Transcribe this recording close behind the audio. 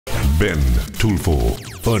Ben Tulfo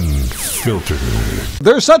Unfiltered.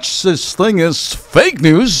 There's such thing as fake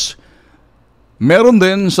news. Meron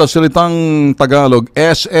din sa salitang Tagalog,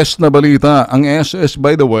 SS na balita. Ang SS,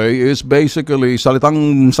 by the way, is basically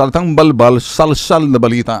salitang balbal, salsal na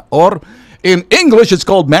balita. Or, in English, it's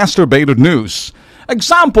called masturbated news.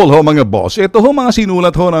 Example ho mga boss, ito ho mga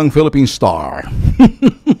sinulat ho ng Philippine Star.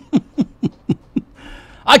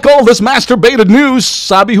 I call this masturbated news.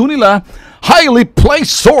 Sabi ho nila, highly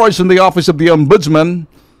placed source in the office of the Ombudsman.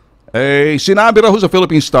 Sinabi raw ho sa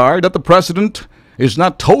Philippine Star that the President is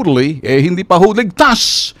not totally, hindi pa ho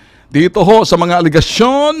ligtas dito ho sa mga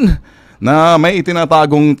aligasyon na may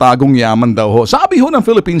itinatagong yaman daw ho. Sabi ho ng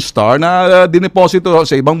Philippine Star na dineposito ho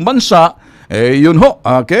sa ibang bansa, yun ho,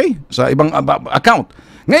 okay, sa ibang account.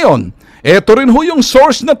 Ngayon, eto rin ho yung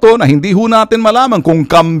source na to na hindi ho natin malaman kung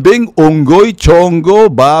kambing, unggoy, tiyonggo,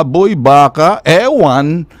 baboy, baka,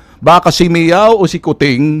 ewan, baka si Miyaw o si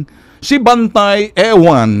Kuting, si Bantay,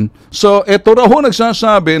 ewan. So, ito raw ho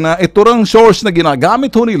nagsasabi na ito rang source na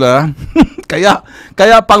ginagamit ho nila.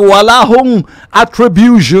 kaya pag wala hong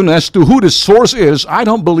attribution as to who the source is, I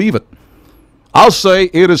don't believe it. I'll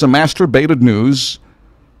say it is a masturbated news.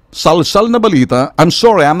 Salsal na balita. I'm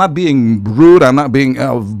sorry, I'm not being rude, I'm not being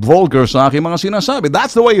vulgar sa aking mga sinasabi.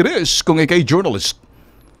 That's the way it is kung ikay journalist.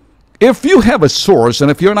 If you have a source and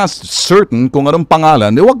if you're not certain kung anong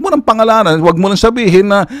pangalan, wag mo nang pangalanan, wag mo nang sabihin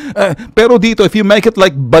na, pero dito, if you make it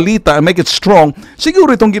like balita and make it strong, siguro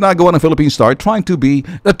itong ginagawa ng Philippine Star, trying to be,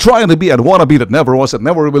 and wanna be that never was, that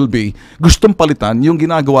never will be, gustong palitan yung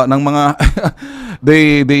ginagawa ng mga,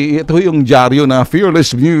 ito yung dyaryo na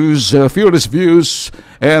fearless views,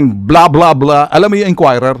 and blah blah blah. Alam mo yung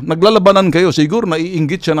Inquirer, naglalabanan kayo, siguro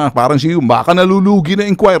naiinggit siya na parang siya baka nalulugi na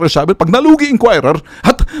Inquirer. Sabi, pag nalugi Inquirer,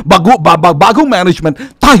 at bagong management,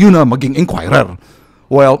 tayo na maging Inquirer.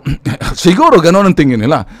 Well, siguro ganon ang tingin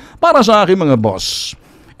nila. Para sa akin mga boss,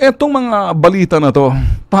 etong mga balita na to,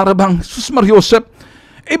 para bang, sus Mariosep,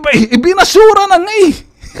 ibinasura na nga eh.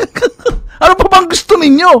 Ano pa bang gusto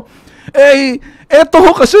ninyo? Eto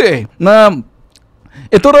ho kasi na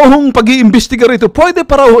ito raw hong pag-iimbestiga rito, pwede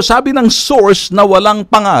pa raw, sabi ng source na walang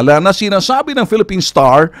pangalan na sinasabi ng Philippine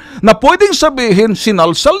Star na pwedeng sabihin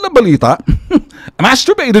sinalsal na balita,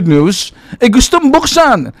 masturbated news, gustong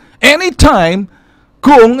buksan anytime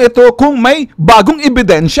kung may bagong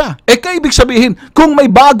ebidensya. Kaibig sabihin, kung may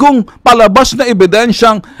bagong palabas na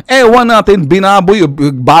ebidensyang ewan natin, binaboy,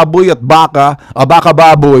 baboy at baka,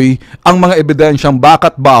 baka-baboy, ang mga ebidensyang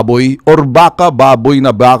baka't baboy or baka-baboy na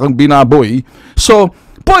bakang binaboy. So,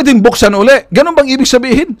 pwedeng buksan uli. Ganun bang ibig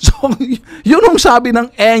sabihin? So, yun ang sabi ng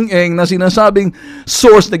eng-eng na sinasabing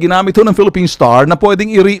source na ginamit ho ng Philippine Star na pwedeng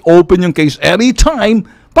i-reopen yung case anytime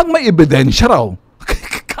pag may ebidensya raw.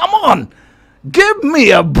 Come on! Give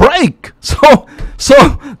me a break! So,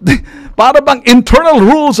 para bang internal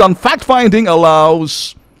rules on fact-finding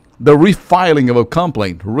allows the refiling of a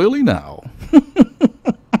complaint. Really now?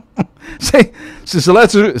 Si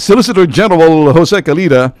Solicitor General Jose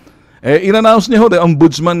Calida, in-announce niya ho, the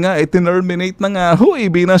ombudsman nga, terminate na nga ho,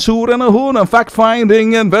 binasura na ho ng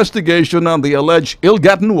fact-finding investigation on the alleged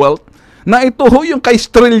ill-gotten wealth na ito ho yung kay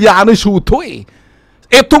Trillanes ho to eh.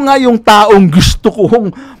 Ito nga yung taong gusto ko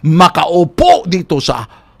hong makaupo dito sa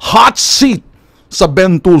hot seat sa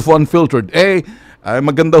Ben Tulfo Unfiltered.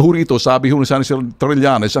 Maganda ho rito, sabi ho ni San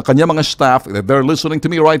Trillanes, ang kanya mga staff, they're listening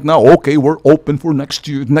to me right now. Okay, we're open for next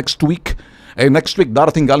week. Next week,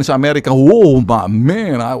 darating galing sa Amerika. Oh, my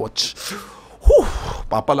man,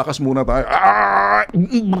 papalakas muna tayo.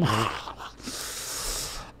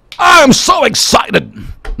 I'm so excited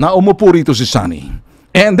na umupo rito si Sunny.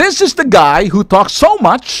 And this is the guy who talks so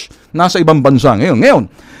much, nasa ibang bansa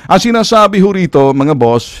ngayon. Ang sinasabi ho rito, mga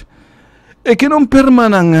boss,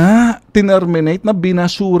 kinumpirma na nga, tinerminate na,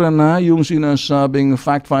 binasura na yung sinasabing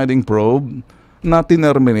fact-finding probe na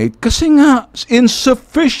tinerminate kasi nga,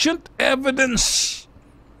 insufficient evidence.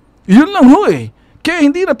 Yun lang ho eh. Kaya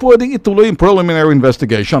hindi na pwedeng ituloy yung preliminary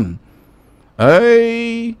investigation.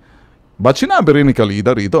 But sinabi rin ni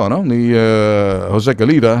Calida rito, ni Jose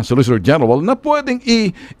Calida, Solicitor General, na pwedeng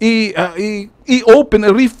i-open,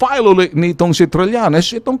 refile ulit nitong si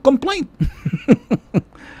Trillanes itong complaint.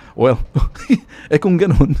 Well, kung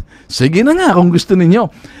ganun, sige na nga kung gusto ninyo.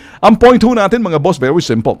 Ang point ho natin, mga boss, very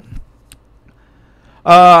simple.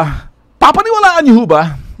 Papaniwalaan niyo ho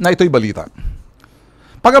ba na ito'y balita?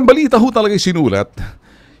 Pag ang balita ho talaga sinulat,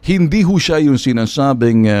 hindi ho siya yung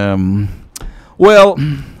sinasabing,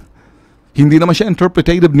 hindi naman siya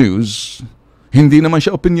interpretative news, hindi naman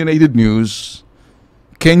siya opinionated news.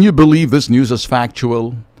 Can you believe this news as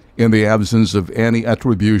factual in the absence of any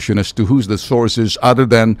attribution as to who's the source is other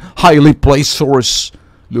than highly placed source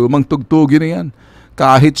Lumang tugtugin na yan.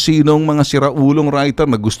 Kahit sinong mga siraulong writer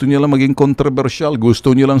na gusto nyo lang maging controversial,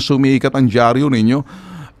 gusto nyo lang sumikat ang dyaryo ninyo,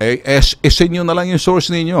 SS nyo na lang yung source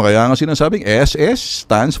ninyo. Kaya nga sinasabing SS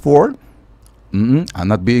stands for, I'm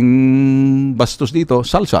not being bastos dito,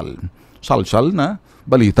 salsal. Salsal na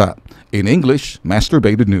balita. In English,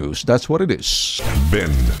 masturbated news. That's what it is. Ben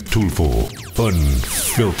Tulfo,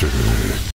 Unfiltered.